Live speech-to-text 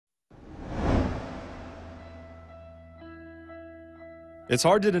It's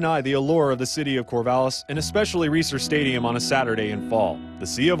hard to deny the allure of the city of Corvallis, and especially Reser Stadium on a Saturday in fall. The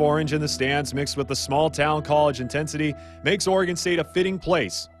sea of orange in the stands mixed with the small-town college intensity makes Oregon State a fitting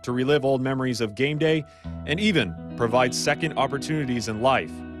place to relive old memories of game day and even provide second opportunities in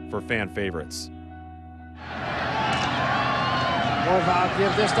life for fan favorites. Moevao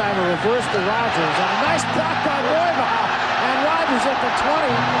gives this time a reverse to Rogers, and a nice block by Moevao, and Rogers at the 20,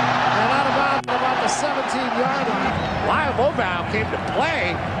 and out of bounds at about the 17-yard line. Lyle Moevao came to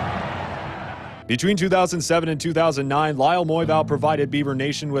play. Between 2007 and 2009, Lyle Moevao provided Beaver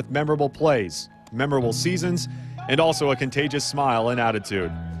Nation with memorable plays, memorable seasons, and also a contagious smile and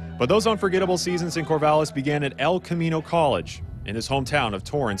attitude. But those unforgettable seasons in Corvallis began at El Camino College in his hometown of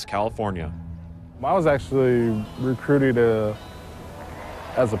Torrance, California. I was actually recruited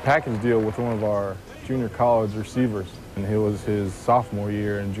as a package deal with one of our junior college receivers. And it was his sophomore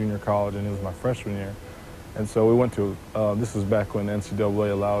year in junior college, and it was my freshman year. And so we went to, this was back when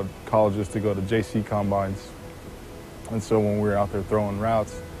NCAA allowed colleges to go to JC combines. And so when we were out there throwing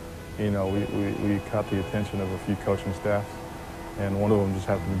routes, you know, we caught the attention of a few coaching staffs. And one of them just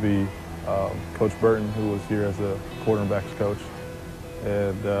happened to be Coach Burton, who was here as a quarterbacks coach.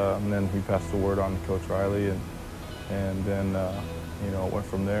 And then he passed the word on to Coach Riley, and then, you know, it went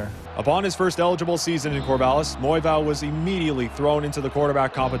from there. Upon his first eligible season in Corvallis, Moevao was immediately thrown into the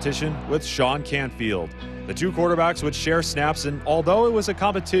quarterback competition with Sean Canfield. The two quarterbacks would share snaps, and although it was a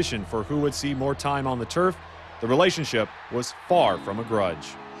competition for who would see more time on the turf, the relationship was far from a grudge.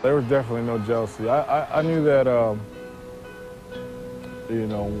 There was definitely no jealousy. I knew that, you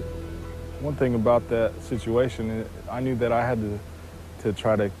know, one thing about that situation, I knew that I had to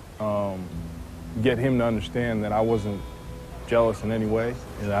try to get him to understand that I wasn't jealous in any way.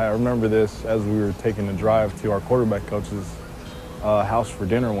 And I remember this as we were taking a drive to our quarterback coach's house for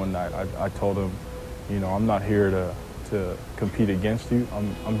dinner one night. I told him, you know, I'm not here to compete against you.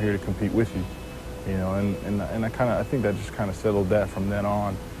 I'm here to compete with you. You know, and I think that just kind of settled that from then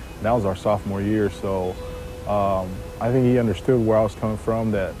on. That was our sophomore year, so I think he understood where I was coming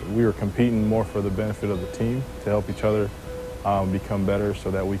from, that we were competing more for the benefit of the team to help each other become better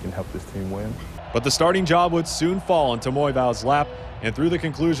so that we can help this team win. But the starting job would soon fall into Moevao's lap, and through the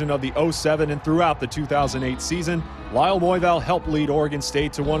conclusion of the 2007 and throughout the 2008 season, Lyle Moevao helped lead Oregon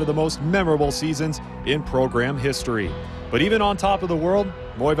State to one of the most memorable seasons in program history. But even on top of the world,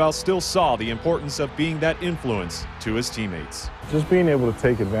 Moevao still saw the importance of being that influence to his teammates. Just being able to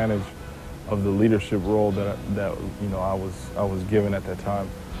take advantage of the leadership role that you know I was given at that time,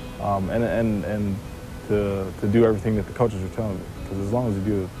 and to do everything that the coaches were telling me. Because as long as you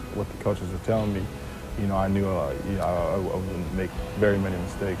do what the coaches were telling me, you know, I knew you know, I wouldn't make very many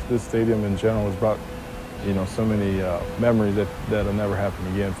mistakes. This stadium in general has brought, you know, so many memories that'll never happen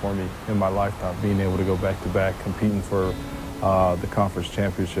again for me in my lifetime. Being able to go back-to-back, competing for the conference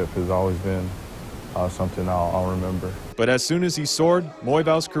championship has always been something I'll remember. But as soon as he soared,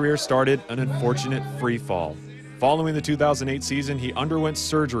 Moevao's career started an unfortunate free fall. Following the 2008 season, he underwent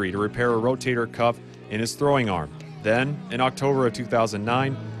surgery to repair a rotator cuff in his throwing arm. Then, in October of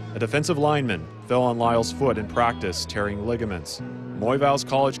 2009, a defensive lineman fell on Lyle's foot in practice, tearing ligaments. Moevao's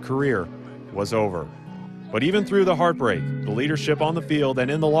college career was over. But even through the heartbreak, the leadership on the field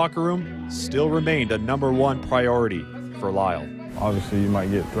and in the locker room still remained a #1 priority for Lyle. Obviously, you might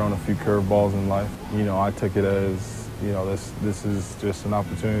get thrown a few curveballs in life. You know, I took it as, you know, this is just an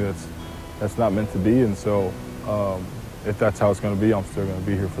opportunity that's not meant to be, and so if that's how it's going to be, I'm still going to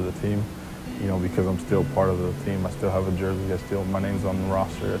be here for the team. You know, because I'm still part of the team. I still have a jersey. My name's on the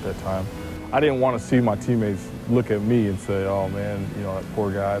roster at that time. I didn't want to see my teammates look at me and say, oh man, you know, that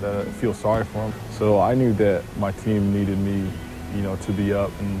poor guy, that I feel sorry for him. So I knew that my team needed me, you know, to be up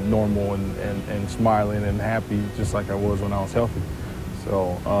and normal and smiling and happy, just like I was when I was healthy.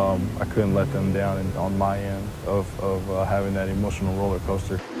 So I couldn't let them down on my end of having that emotional roller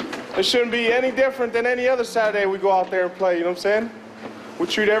coaster. It shouldn't be any different than any other Saturday we go out there and play, you know what I'm saying? We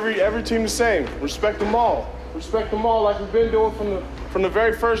treat every team the same. Respect them all. Respect them all like we've been doing from the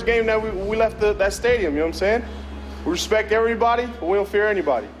very first game that we left that stadium, you know what I'm saying? We respect everybody, but we don't fear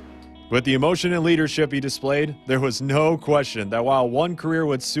anybody. With the emotion and leadership he displayed, there was no question that while one career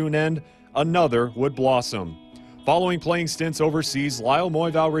would soon end, another would blossom. Following playing stints overseas, Lyle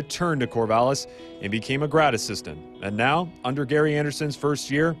Moevao returned to Corvallis and became a grad assistant. And now, under Gary Anderson's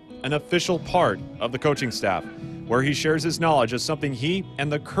first year, an official part of the coaching staff, where he shares his knowledge of something he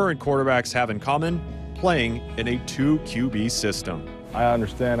and the current quarterbacks have in common, playing in a 2 QB system. I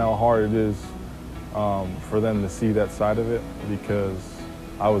understand how hard it is for them to see that side of it, because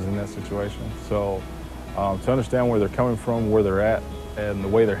I was in that situation. So to understand where they're coming from, where they're at, and the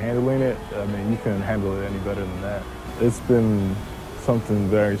way they're handling it, I mean, you couldn't handle it any better than that. It's been something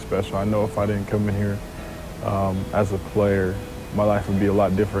very special. I know if I didn't come in here as a player, my life would be a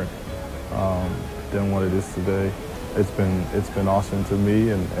lot different than what it is today. It's been awesome to me,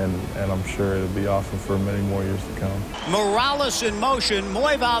 and I'm sure it'll be awesome for many more years to come. Morales in motion.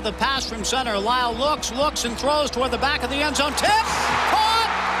 Moevao, the pass from center. Lyle looks, and throws toward the back of the end zone. Tip!